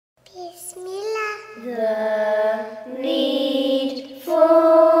The need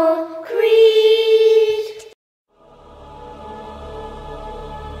for creed.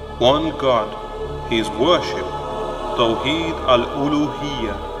 One God, His worship, Tawheed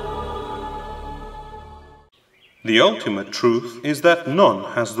al-Uloohiyyah. The ultimate truth is that none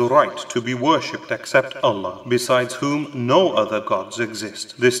has the right to be worshipped except Allah, besides whom no other gods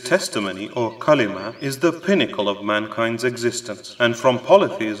exist. This testimony or kalima is the pinnacle of mankind's existence, and from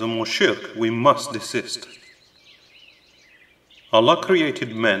polytheism or shirk we must desist. Allah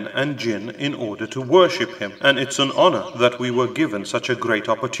created men and jinn in order to worship Him, and it's an honor that we were given such a great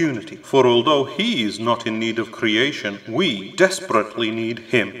opportunity. For although He is not in need of creation, we desperately need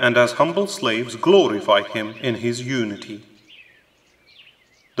Him, and as humble slaves glorify Him in His unity.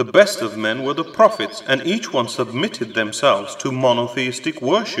 The best of men were the prophets, and each one submitted themselves to monotheistic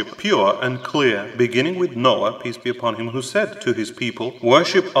worship, pure and clear, beginning with Noah, peace be upon him, who said to his people,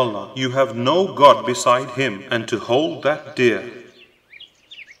 "Worship Allah, you have no God beside Him, and to hold that dear."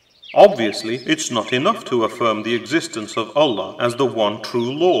 Obviously, it's not enough to affirm the existence of Allah as the one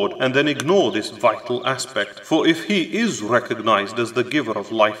true Lord and then ignore this vital aspect. For if He is recognized as the giver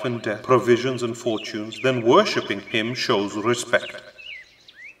of life and death, provisions and fortunes, then worshipping Him shows respect.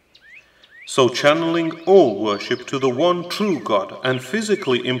 So channeling all worship to the one true God and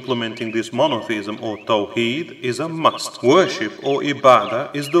physically implementing this monotheism or Tawheed is a must. Worship or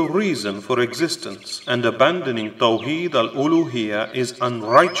ibadah is the reason for existence, and abandoning Tawheed al-Uloohiyyah is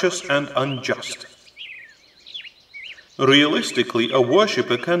unrighteous and unjust. Realistically, a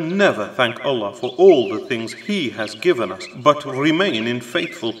worshipper can never thank Allah for all the things He has given us, but remain in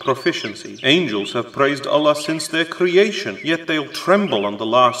faithful proficiency. Angels have praised Allah since their creation, yet they'll tremble on the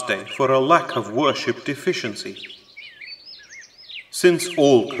last day for a lack of worship deficiency. Since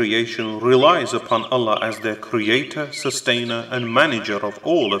all creation relies upon Allah as their creator, sustainer, and manager of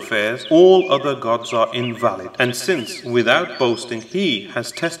all affairs, all other gods are invalid. And since, without boasting, He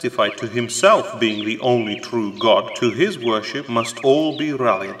has testified to Himself being the only true God, to His worship must all be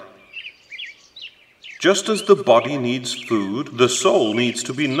rallied. Just as the body needs food, the soul needs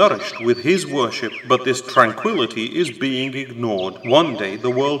to be nourished with His worship, but this tranquility is being ignored. One day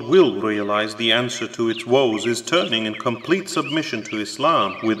the world will realize the answer to its woes is turning in complete submission to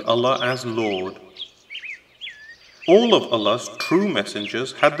Islam with Allah as Lord. All of Allah's true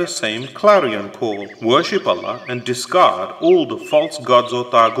messengers had the same clarion call: worship Allah and discard all the false gods or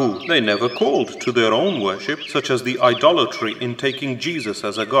taghut. They never called to their own worship, such as the idolatry in taking Jesus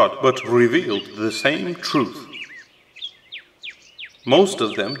as a god, but revealed the same truth. Most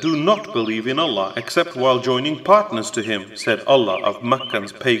of them do not believe in Allah except while joining partners to Him, said Allah of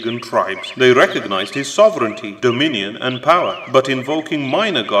Makkah's pagan tribes. They recognized His sovereignty, dominion and power, but invoking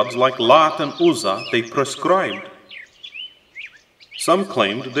minor gods like Lat and Uzza they prescribed. Some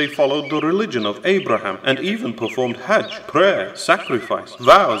claimed they followed the religion of Abraham and even performed Hajj, prayer, sacrifice,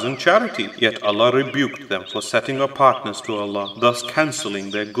 vows and charity. Yet Allah rebuked them for setting up partners to Allah, thus cancelling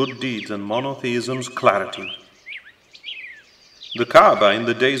their good deeds and monotheism's clarity. The Kaaba in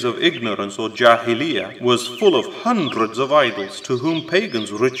the days of ignorance or Jahiliyyah was full of hundreds of idols to whom pagans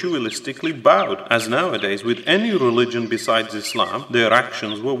ritualistically bowed. As nowadays with any religion besides Islam, their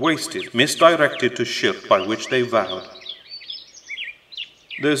actions were wasted, misdirected to shirk by which they vowed.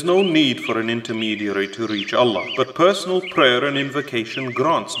 There is no need for an intermediary to reach Allah, but personal prayer and invocation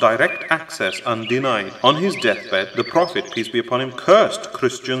grants direct access undenied. On his deathbed, the Prophet, peace be upon him, cursed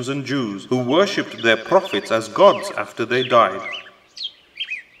Christians and Jews who worshipped their prophets as gods after they died.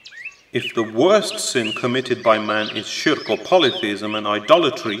 If the worst sin committed by man is shirk or polytheism and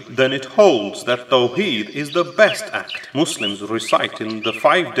idolatry, then it holds that Tawheed is the best act. Muslims recite in the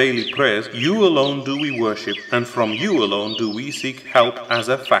 5 daily prayers, "You alone do we worship, and from you alone do we seek help," as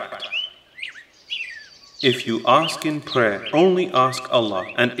a fact. If you ask in prayer, only ask Allah,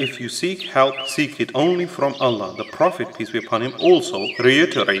 and if you seek help, seek it only from Allah. The Prophet, peace be upon him, also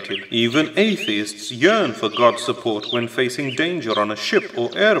reiterated. Even atheists yearn for God's support when facing danger on a ship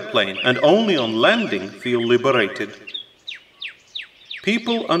or airplane, and only on landing feel liberated.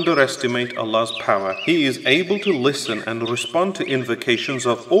 People underestimate Allah's power. He is able to listen and respond to invocations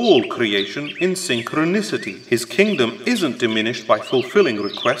of all creation in synchronicity. His kingdom isn't diminished by fulfilling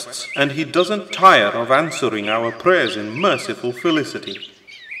requests, and He doesn't tire of answering our prayers in merciful felicity.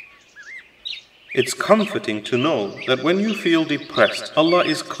 It's comforting to know that when you feel depressed, Allah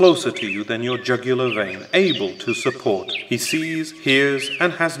is closer to you than your jugular vein, able to support. He sees, hears,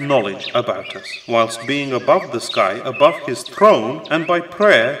 and has knowledge about us, whilst being above the sky, above His throne, and by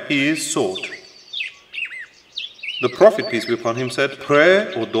prayer He is sought. The Prophet, peace be upon him, said,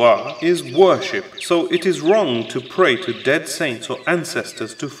 prayer or dua is worship, so it is wrong to pray to dead saints or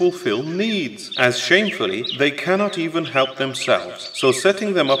ancestors to fulfill needs, as shamefully they cannot even help themselves, so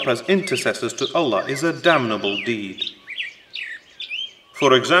setting them up as intercessors to Allah is a damnable deed.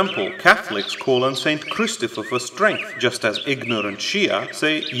 For example, Catholics call on Saint Christopher for strength, just as ignorant Shia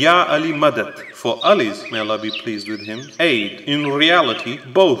say, Ya Ali Madad, for Ali's, may Allah be pleased with him, aid. In reality,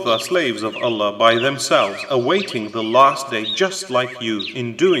 both are slaves of Allah by themselves, awaiting the last day just like you.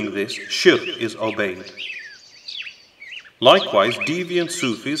 In doing this, shirk is obeyed. Likewise, deviant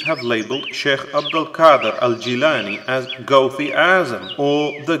Sufis have labeled Sheikh Abdul Qadir al-Jilani as Gawthi Azam,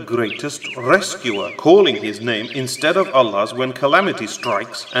 or the greatest rescuer, calling his name instead of Allah's when calamity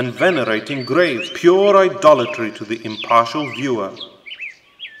strikes, and venerating graves, pure idolatry to the impartial viewer.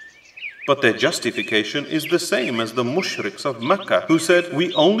 But their justification is the same as the mushriks of Mecca, who said,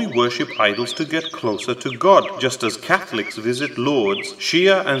 we only worship idols to get closer to God, just as Catholics visit lords,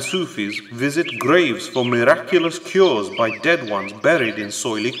 Shia and Sufis visit graves for miraculous cures by dead ones buried in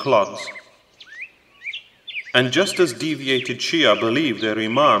soily clods. And just as deviated Shia believe their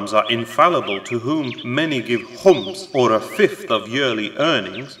imams are infallible to whom many give khums, or a fifth of yearly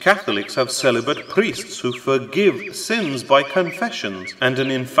earnings, Catholics have celibate priests who forgive sins by confessions, and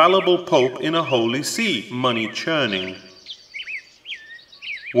an infallible pope in a holy see, money churning.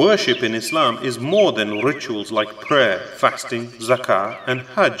 Worship in Islam is more than rituals like prayer, fasting, zakah, and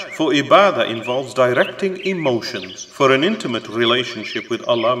hajj, for ibadah involves directing emotions. For an intimate relationship with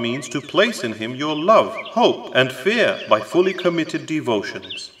Allah means to place in Him your love, hope, and fear by fully committed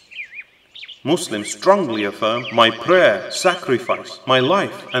devotions. Muslims strongly affirm, my prayer, sacrifice, my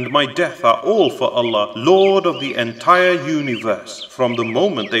life, and my death are all for Allah, Lord of the entire universe. From the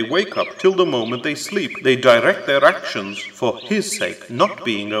moment they wake up till the moment they sleep, they direct their actions for His sake, not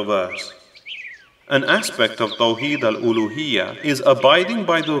being averse. An aspect of Tawheed al-Uloohiyyah is abiding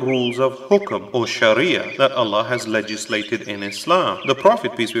by the rules of hukm or sharia that Allah has legislated in Islam. The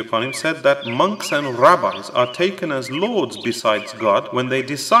Prophet, peace be upon him, said that monks and rabbis are taken as lords besides God when they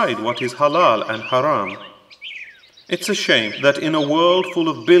decide what is halal and haram. It's a shame that in a world full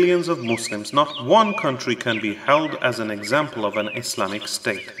of billions of Muslims, not one country can be held as an example of an Islamic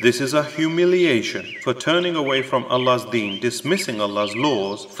state. This is a humiliation for turning away from Allah's deen, dismissing Allah's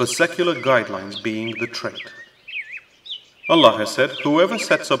laws, for secular guidelines being the trait. Allah has said, whoever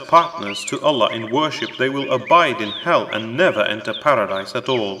sets up partners to Allah in worship, they will abide in hell and never enter paradise at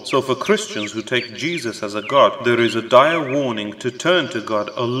all. So for Christians who take Jesus as a God, there is a dire warning to turn to God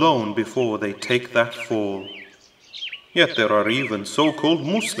alone before they take that fall. Yet there are even so-called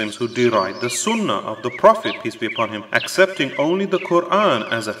Muslims who deride the Sunnah of the Prophet, peace be upon him, accepting only the Quran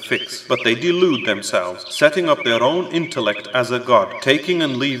as a fix, but they delude themselves, setting up their own intellect as a God, taking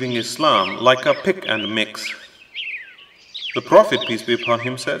and leaving Islam like a pick and mix. The Prophet, peace be upon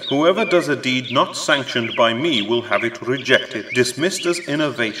him, said, whoever does a deed not sanctioned by me will have it rejected, dismissed as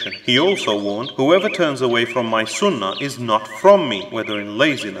innovation. He also warned, whoever turns away from my Sunnah is not from me, whether in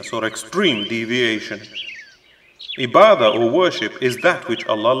laziness or extreme deviation. Ibadah or worship is that which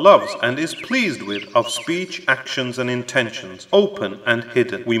Allah loves and is pleased with, of speech, actions and intentions, open and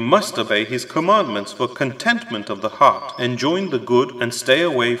hidden. We must obey His commandments for contentment of the heart, enjoin the good and stay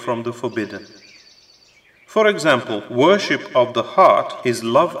away from the forbidden. For example, worship of the heart is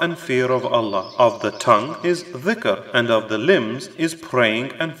love and fear of Allah, of the tongue is dhikr, and of the limbs is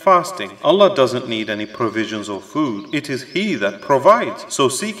praying and fasting. Allah doesn't need any provisions or food, it is He that provides, so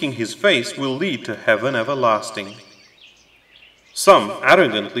seeking His face will lead to heaven everlasting. Some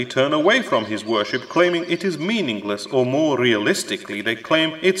arrogantly turn away from His worship, claiming it is meaningless, or more realistically, they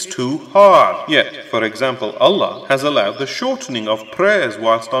claim it's too hard. Yet, for example, Allah has allowed the shortening of prayers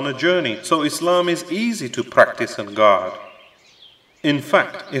whilst on a journey, so Islam is easy to practice and guard. In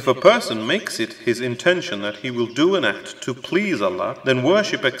fact, if a person makes it his intention that he will do an act to please Allah, then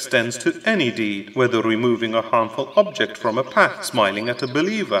worship extends to any deed, whether removing a harmful object from a path, smiling at a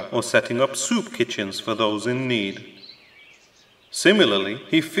believer, or setting up soup kitchens for those in need. Similarly,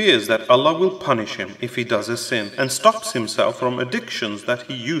 he fears that Allah will punish him if he does a sin, and stops himself from addictions that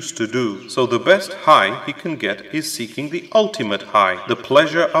he used to do. So the best high he can get is seeking the ultimate high, the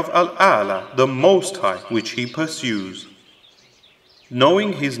pleasure of al-A'la, the Most High, which he pursues.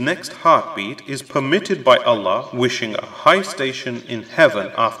 Knowing his next heartbeat is permitted by Allah, wishing a high station in heaven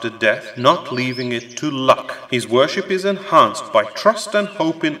after death, not leaving it to luck. His worship is enhanced by trust and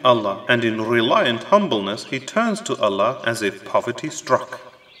hope in Allah, and in reliant humbleness he turns to Allah as if poverty struck.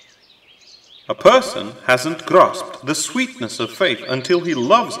 A person hasn't grasped the sweetness of faith until he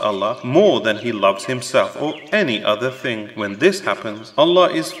loves Allah more than he loves himself or any other thing. When this happens,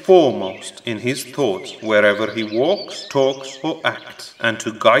 Allah is foremost in his thoughts wherever he walks, talks or acts, and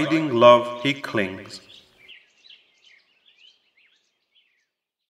to guiding love he clings.